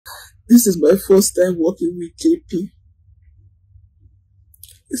This is my first time working with JP.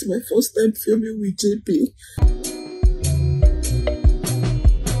 It's my first time filming with JP.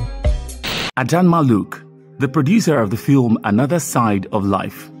 Adanmaluk, the producer of the film Another Side of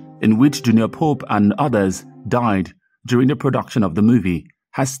Life, in which Junior Pope and others died during the production of the movie,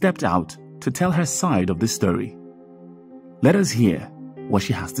 has stepped out to tell her side of the story. Let us hear what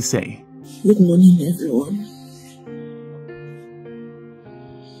she has to say. Good morning, everyone.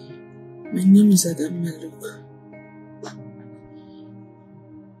 My name is Adanmaluk.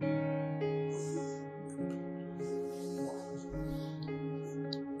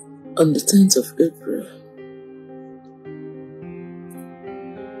 On the 10th of April,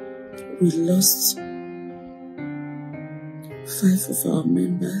 we lost 5 of our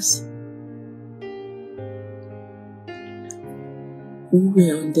members who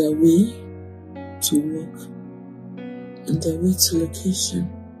were on their way to work, on their way to location,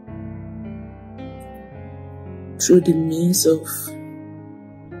 through the means of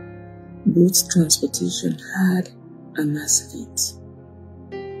both transportation, had an accident.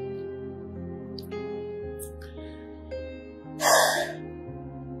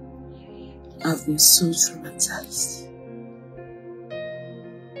 I've been so traumatized.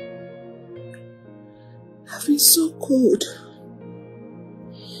 I've been so cold.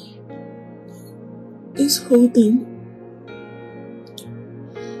 This whole thing,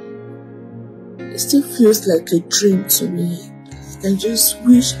 it still feels like a dream to me. I just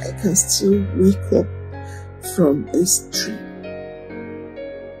wish I can still wake up from this dream.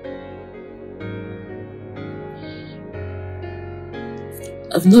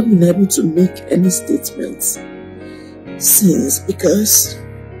 I've not been able to make any statements since, because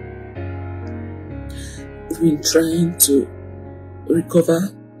we've been trying to recover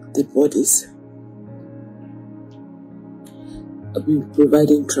the bodies. I've been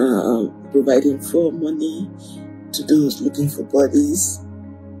providing for money to those looking for bodies,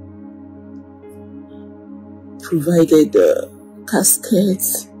 provided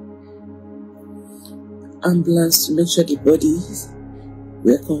caskets, ambulance to make sure the bodies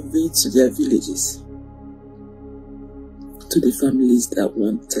were conveyed to their villages, to the families that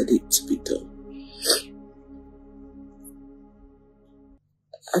wanted it to be done.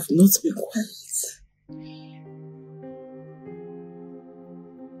 I've not been quiet.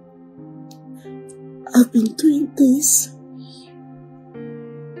 I've been doing this.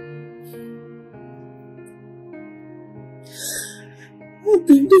 I've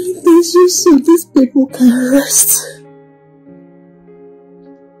been doing this just so these people can rest.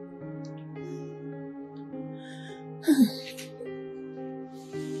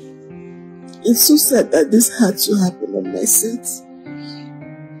 It's so sad that this had to happen on my set.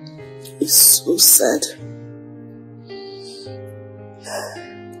 It's so sad.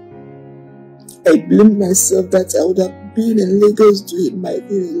 I blame myself that I would have been in Lagos doing my thing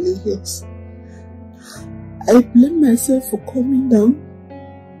in Lagos. I blame myself for coming down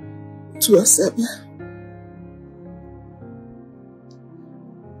to Asabia.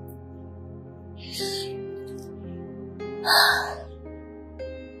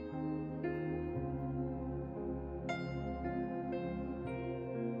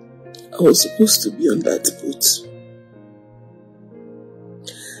 I was supposed to be on that boat.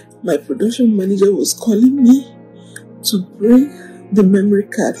 My production manager was calling me to bring the memory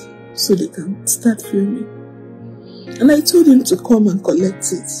card so they can start filming. And I told him to come and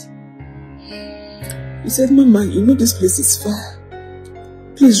collect it. He said, "Mama, you know this place is far.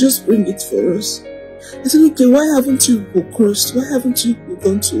 Please just bring it for us." I said, "Okay, why haven't you crossed? Why haven't you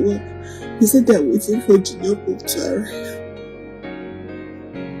gone to work?" He said they're waiting for juniorpope to arrive.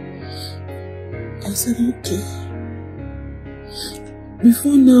 I said, "Okay."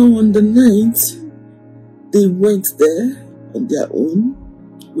 Before now, on the 9th, they went there on their own.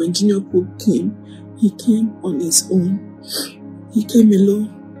 When juniorpope came, he came on his own. He came alone.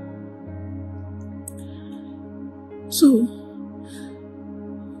 So,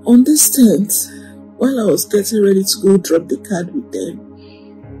 on this 10th, while I was getting ready to go drop the card with them,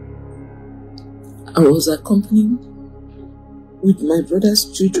 I was accompanied with my brother's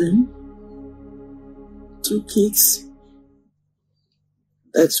children, 2 kids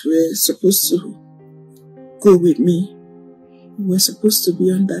that were supposed to go with me. We were supposed to be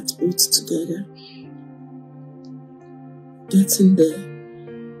on that boat together. Getting there,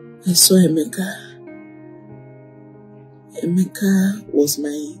 I saw Emeka. Emeka was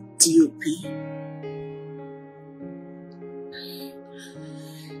my DOP.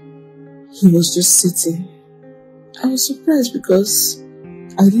 He was just sitting. I was surprised because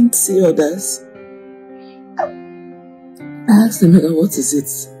I didn't see others. I asked Emeka, "What is it?"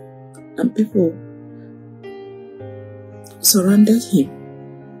 and people surrounded him.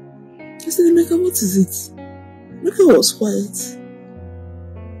 I said, Emeka, what is it? Emeka was quiet.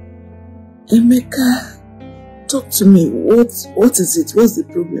 Emeka, talk to me. What is it? What's the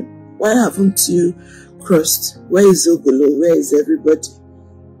problem? Why haven't you crossed? Where is Ogolo? Where is everybody?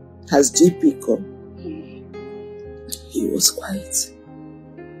 Has JP come? He was quiet.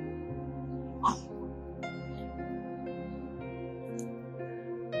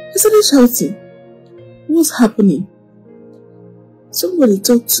 I started shouting. What's happening? Somebody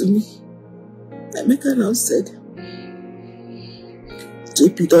talked to me. Emeka now said,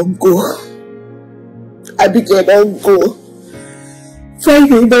 JP, don't go. Abigail, don't go.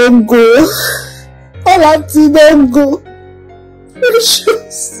 Frankie, don't go. Olati, don't go.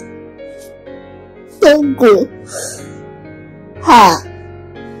 Precious, don't go. Ha!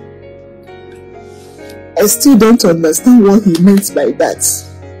 I still don't understand what he meant by that.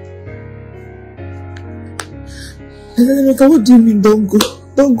 I said, Emeka, what do you mean don't go?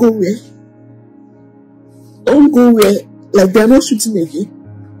 Don't go where? Don't go where? Like they are not shooting again?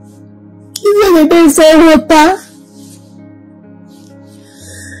 Even they didn't say water.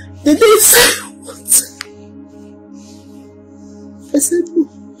 They didn't say water. I said, no.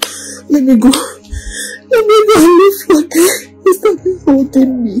 Let me go. Let me go and look for them. He started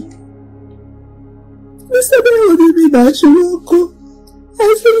holding me. He started holding me that she won't go.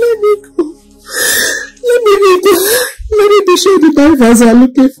 I said, let me go. Let me go. Let me be sure the divers are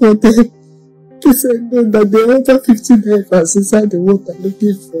looking for them. He said, no, that there are over 50 divers inside the water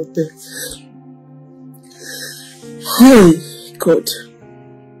looking for them. Hey, God.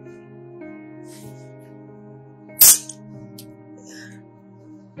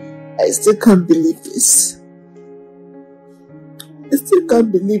 I still can't believe this. I still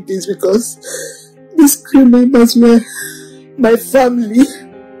can't believe this because these crew members were my family.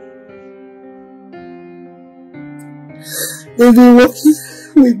 They've been working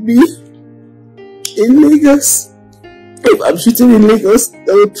with me in Lagos. If I'm shooting in Lagos,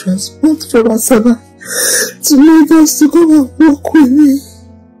 they will transport from Asaba to Lagos to come and work with me.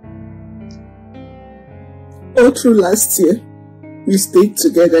 All through last year, we stayed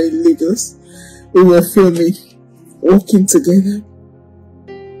together in Lagos. We were filming, working together.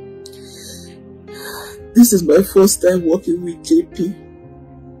 This is my first time working with JP.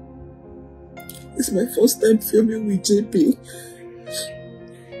 It's my first time filming with JP.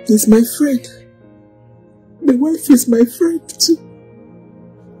 He's my friend. The wife is my friend too.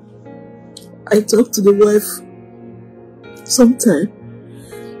 I talked to the wife sometime,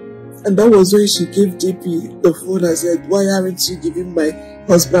 and that was when she gave JP the phone and said, why aren't you giving my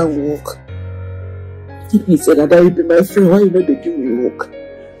husband work? He said, Ada, you be my friend, why you not they give me work?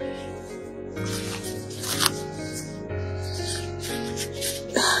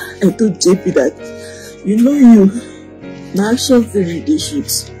 I told JP that, you know you, my action film they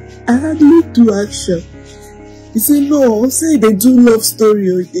shoot. I hardly do action. He said, no, say they do love story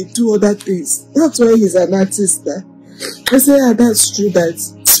or they do other things. That's why he's an artist now. I said, yeah, that's true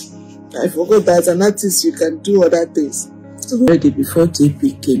that I forgot that as an artist you can do other things. So already before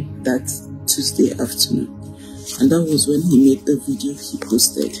JP came that Tuesday afternoon, and that was when he made the video he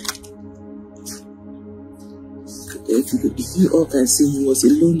posted. If you all can see, he was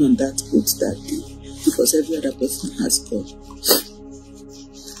alone on that boat that day because every other person has gone.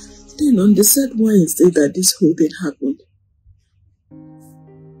 Then on the sad Wednesday that this whole thing happened,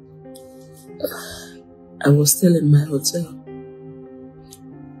 I was still in my hotel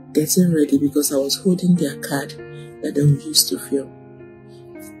getting ready because I was holding their card that they would use to film.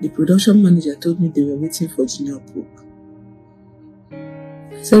 The production manager told me they were waiting for juniorpope.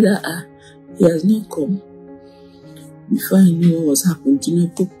 I said, he has not come. Before I knew what was happening,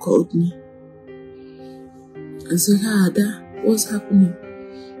 juniorpope called me. I said, Ada, what's happening?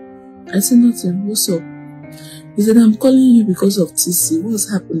 I said, nothing, what's up? He said, I'm calling you because of TC,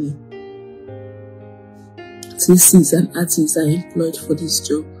 what's happening? TC is an artist I employed for this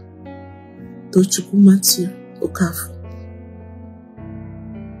job. Tochukwu Matthew Okafu.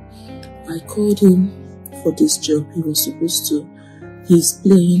 I called him for this job. He's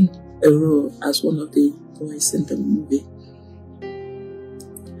playing a role as one of the boys in the movie.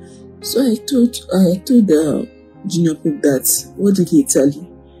 So I told juniorpope that, what did he tell you?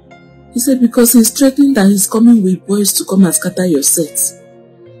 He said, because he's threatening that he's coming with boys to come and scatter your set,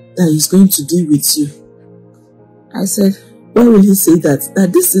 that he's going to deal with you. I said, why will he say that?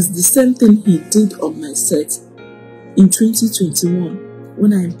 That this is the same thing he did on my set in 2021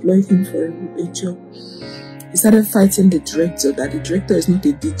 when I employed him for a job. He started fighting the director, that the director is not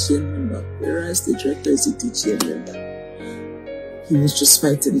a DGN member, whereas the director is a DGN member. He was just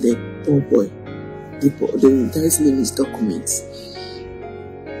fighting them. poor boy. The guy's name is Documents.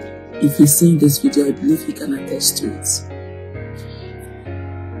 If he's seeing this video, I believe he can attest to it.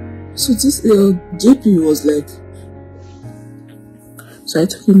 So this JP was like, so I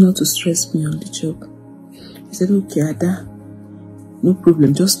told him not to stress me on the job. He said, okay, Ada, no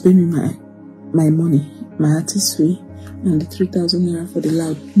problem, just pay me my money, my artist fee, and the 3,000 naira for the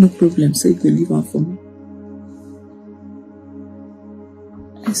loud. No problem, say you leave one for me.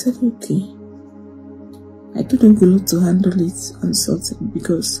 I said, okay. I told Ogolo to handle it and sort it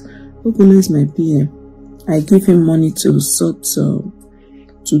because Ogolo is my PM. I give him money to sort,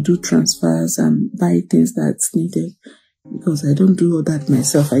 to do transfers and buy things that's needed because I don't do all that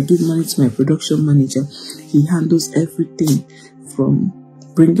myself. I give money to my production manager. He handles everything from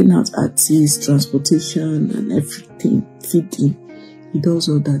bringing out artists, transportation and everything, feeding. He does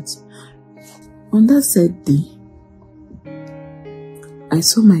all that. On that said day, I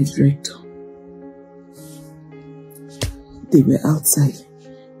saw my director. They were outside.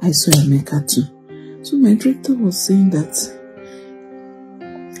 I saw Emeka too. So my director was saying that,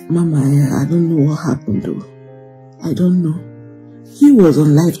 Mama, I don't know what happened though. I don't know. He was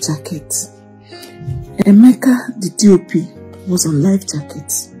on life jacket. Emeka, the DOP, was on life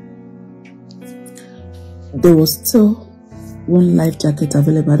jacket. There was still one life jacket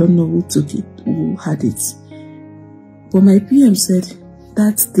available. I don't know who took it, who had it. But my PM said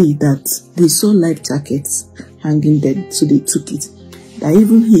that day that they saw life jackets hanging there, so they took it.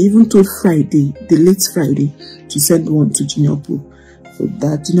 He even told Friday, the late Friday, to send one to juniorpope. So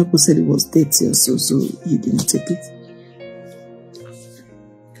that juniorpope said it was dirty or so he didn't take it.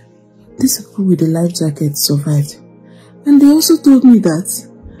 These people with the life jacket survived. And they also told me that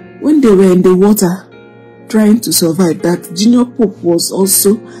when they were in the water trying to survive, that juniorpope was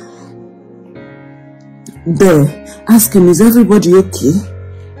also there asking, is everybody okay?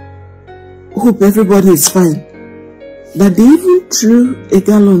 Hope everybody is fine. That they even threw a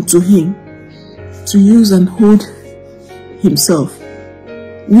gallon to him to use and hold himself,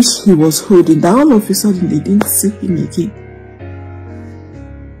 which he was holding. That all of a sudden they didn't see him again.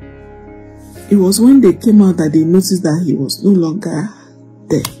 It was when they came out that they noticed that he was no longer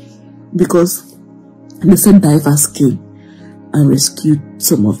there, because the same divers came and rescued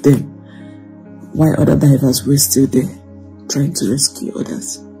some of them, while other divers were still there trying to rescue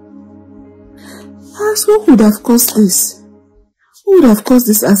others. So who would have caused this? Who would have caused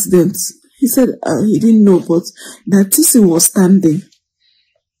this accident? He said he didn't know, but that TC was standing.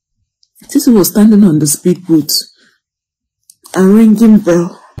 TC was standing on the speedboat and ringing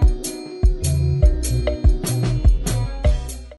bell.